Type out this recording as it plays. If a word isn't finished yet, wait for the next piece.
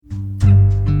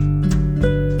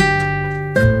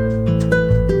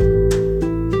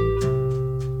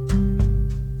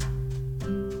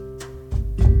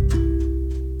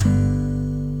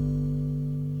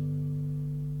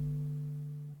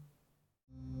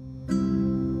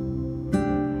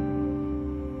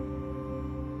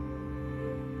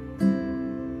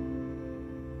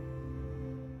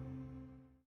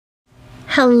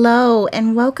Hello,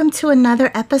 and welcome to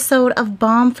another episode of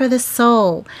Balm for the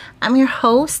Soul. I'm your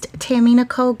host, Tammy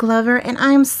Nicole Glover, and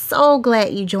I am so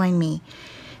glad you joined me.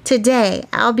 Today,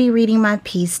 I'll be reading my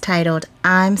piece titled,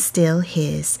 I'm Still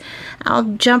His. I'll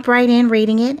jump right in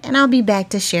reading it, and I'll be back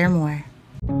to share more.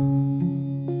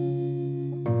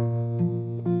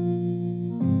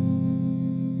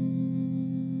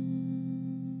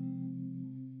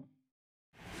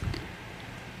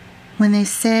 When they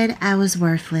said I was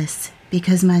worthless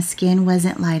because my skin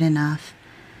wasn't light enough,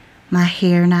 my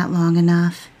hair not long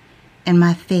enough, and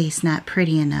my face not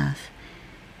pretty enough,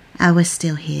 I was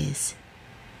still his.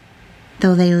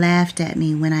 Though they laughed at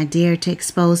me when I dared to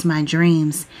expose my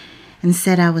dreams and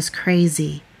said I was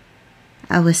crazy,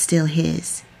 I was still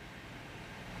his.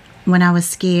 When I was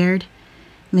scared,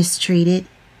 mistreated,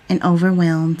 and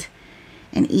overwhelmed,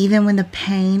 and even when the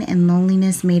pain and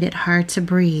loneliness made it hard to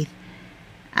breathe,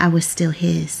 I was still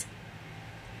his.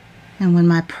 And when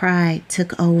my pride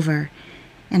took over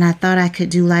and I thought I could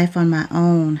do life on my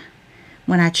own,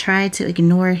 when I tried to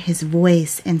ignore his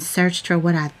voice and searched for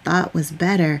what I thought was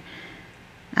better,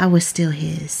 I was still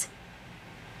his.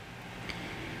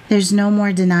 There's no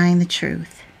more denying the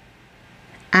truth.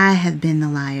 I have been the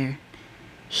liar.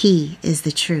 He is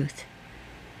the truth.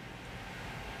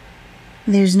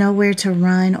 There's nowhere to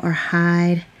run or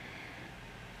hide.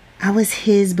 I was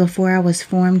his before I was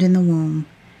formed in the womb.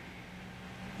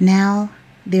 Now,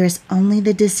 there is only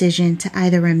the decision to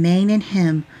either remain in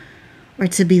him or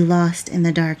to be lost in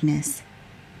the darkness.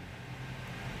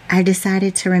 I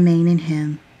decided to remain in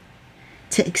him,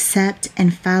 to accept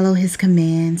and follow his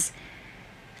commands,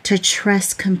 to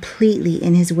trust completely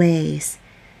in his ways,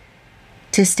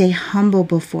 to stay humble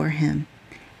before him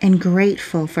and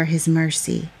grateful for his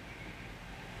mercy.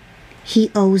 He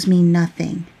owes me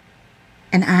nothing,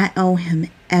 and I owe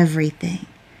him everything.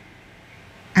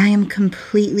 I am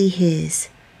completely his,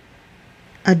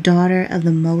 a daughter of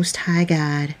the Most High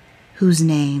God, whose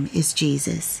name is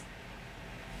Jesus.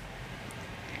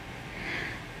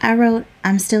 I wrote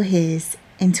I'm Still His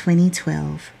in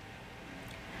 2012.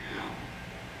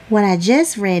 What I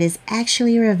just read is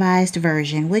actually a revised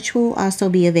version, which will also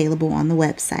be available on the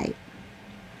website.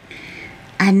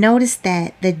 I noticed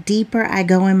that the deeper I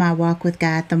go in my walk with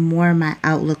God, the more my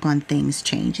outlook on things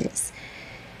changes.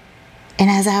 And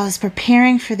as I was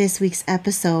preparing for this week's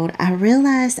episode, I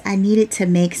realized I needed to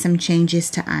make some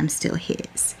changes to I'm Still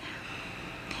His.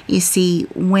 You see,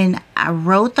 when I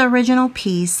wrote the original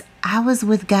piece, I was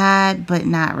with God, but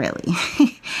not really.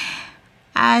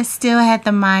 I still had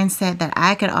the mindset that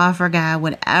I could offer God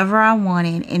whatever I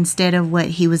wanted instead of what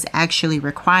he was actually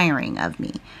requiring of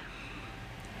me.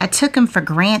 I took him for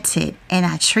granted, and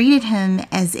I treated him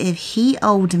as if he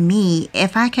owed me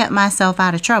if I kept myself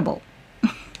out of trouble.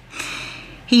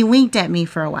 He winked at me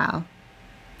for a while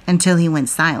until he went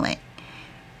silent.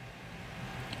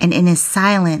 And in his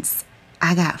silence,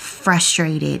 I got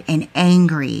frustrated and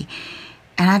angry,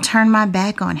 and I turned my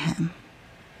back on him.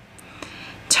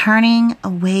 Turning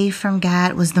away from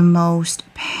God was the most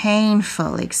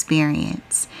painful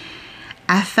experience.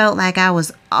 I felt like I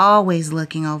was always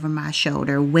looking over my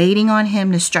shoulder, waiting on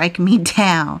him to strike me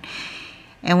down.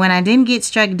 And when I didn't get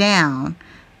struck down,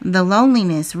 the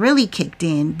loneliness really kicked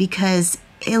in because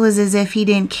it was as if he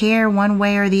didn't care one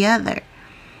way or the other.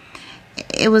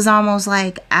 It was almost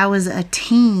like I was a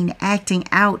teen acting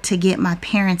out to get my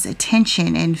parents'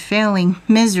 attention and failing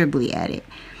miserably at it.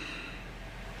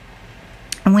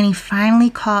 And when he finally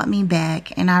called me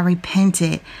back and I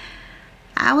repented,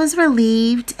 I was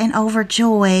relieved and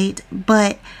overjoyed,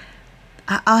 but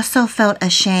I also felt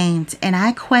ashamed, and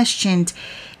I questioned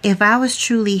if I was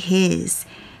truly his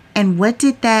and what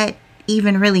did that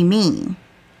even really mean.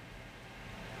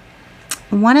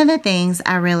 One of the things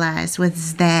I realized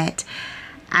was that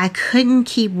I couldn't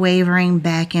keep wavering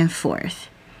back and forth.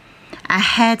 I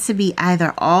had to be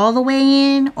either all the way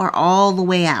in or all the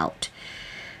way out.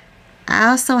 I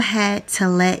also had to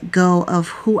let go of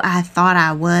who I thought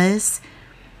I was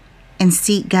and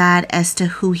seek God as to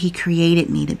who he created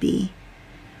me to be.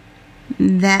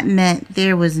 That meant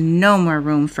there was no more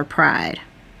room for pride.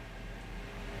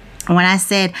 When I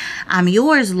said, I'm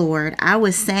yours, Lord, I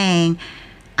was saying,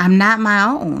 I'm not my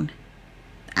own.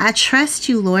 I trust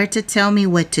you, Lord, to tell me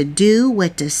what to do,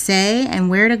 what to say, and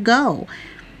where to go.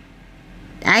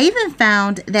 I even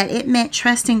found that it meant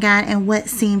trusting God in what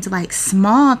seemed like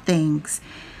small things,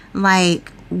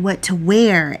 like what to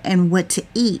wear and what to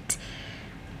eat.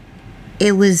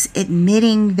 It was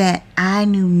admitting that I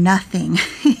knew nothing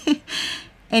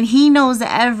and he knows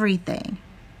everything.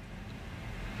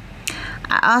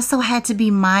 I also had to be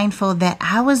mindful that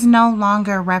I was no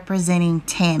longer representing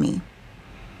Tammy.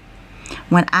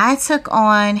 When I took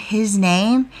on his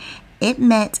name, it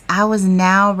meant I was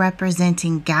now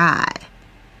representing God.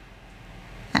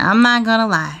 And I'm not gonna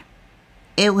lie.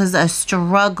 It was a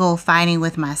struggle fighting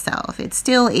with myself. It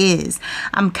still is.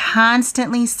 I'm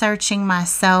constantly searching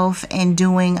myself and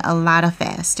doing a lot of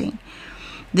fasting.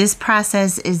 This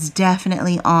process is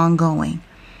definitely ongoing.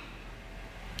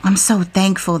 I'm so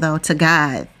thankful, though, to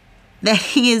God that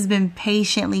He has been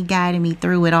patiently guiding me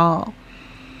through it all.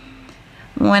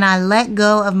 When I let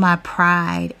go of my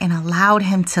pride and allowed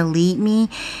Him to lead me,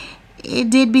 it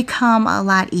did become a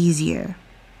lot easier.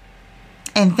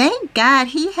 And thank God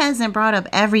He hasn't brought up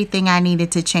everything I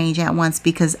needed to change at once,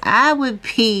 because I would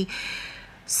be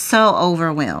so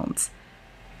overwhelmed.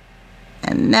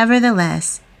 And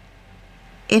nevertheless,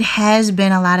 it has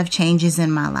been a lot of changes in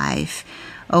my life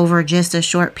over just a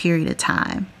short period of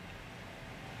time.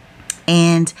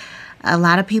 And a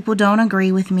lot of people don't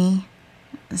agree with me.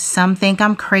 Some think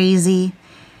I'm crazy.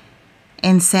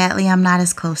 And sadly, I'm not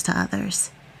as close to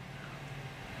others.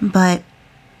 But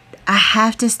I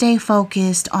have to stay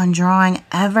focused on drawing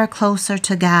ever closer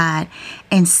to God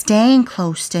and staying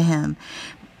close to Him,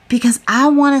 because I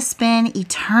want to spend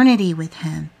eternity with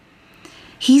Him.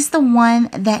 He's the one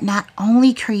that not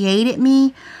only created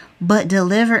me, but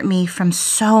delivered me from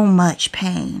so much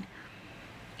pain.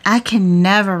 I can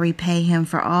never repay Him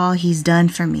for all He's done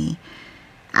for me.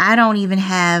 I don't even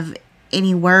have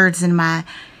any words in my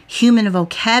human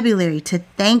vocabulary to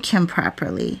thank Him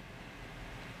properly.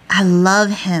 I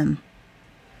love Him,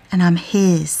 and I'm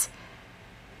His.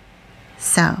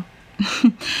 So,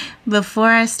 before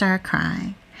I start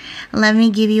crying, let me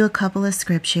give you a couple of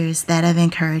scriptures that have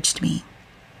encouraged me.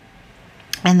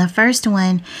 And the first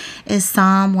one is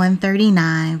Psalm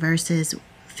 139, verses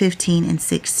 15 and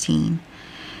 16.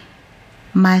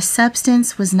 My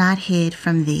substance was not hid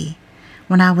from Thee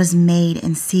when I was made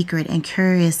in secret and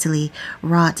curiously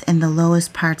wrought in the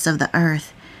lowest parts of the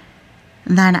earth.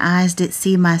 Thine eyes did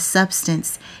see my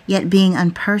substance, yet being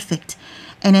unperfect,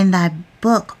 and in Thy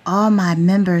book all my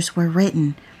members were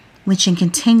written, which in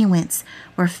continuance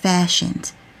were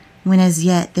fashioned, when as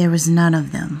yet there was none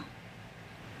of them.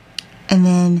 And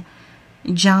then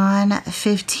John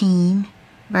 15,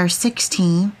 verse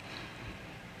 16,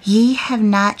 Ye have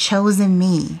not chosen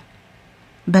me,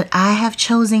 but I have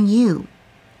chosen you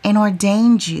and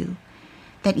ordained you,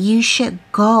 that you should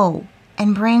go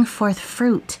and bring forth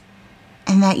fruit,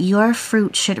 and that your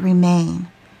fruit should remain,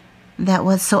 that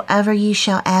whatsoever you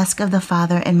shall ask of the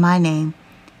Father in my name,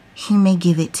 He may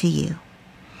give it to you.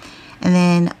 And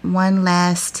then one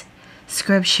last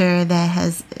scripture that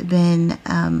has been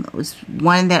was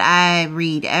one that I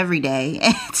read every day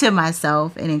to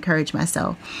myself and encourage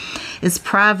myself, is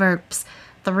Proverbs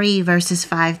 3, verses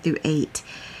 5 through 8.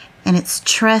 And it's,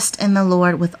 trust in the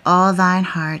Lord with all thine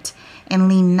heart, and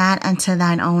lean not unto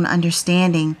thine own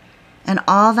understanding. In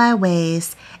all thy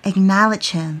ways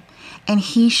acknowledge Him, and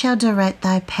He shall direct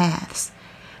thy paths.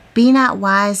 Be not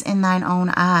wise in thine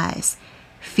own eyes.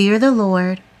 Fear the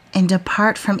Lord, and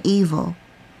depart from evil.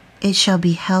 It shall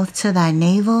be health to thy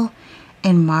navel,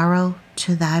 and marrow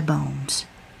to thy bones.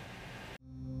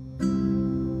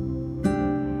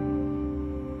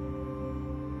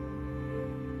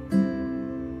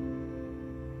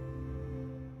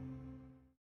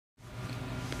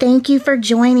 Thank you for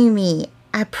joining me.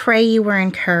 I pray you were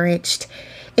encouraged.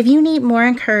 If you need more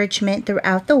encouragement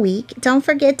throughout the week, don't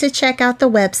forget to check out the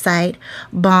website,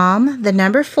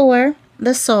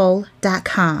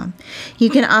 balm4thesoul.com. You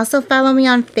can also follow me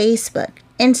on Facebook,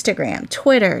 Instagram,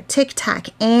 Twitter, TikTok,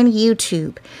 and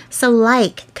YouTube. So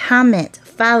like, comment,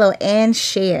 follow, and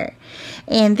share.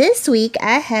 And this week,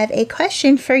 I have a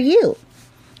question for you.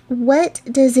 What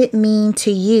does it mean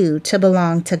to you to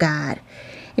belong to God?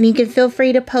 And you can feel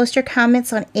free to post your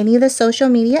comments on any of the social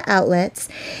media outlets.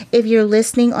 If you're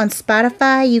listening on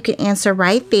Spotify, you can answer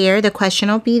right there. The question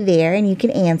will be there and you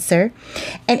can answer.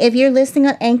 And if you're listening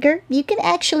on Anchor, you can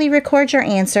actually record your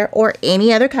answer or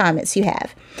any other comments you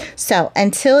have. So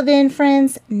until then,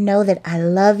 friends, know that I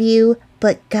love you,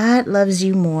 but God loves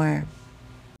you more.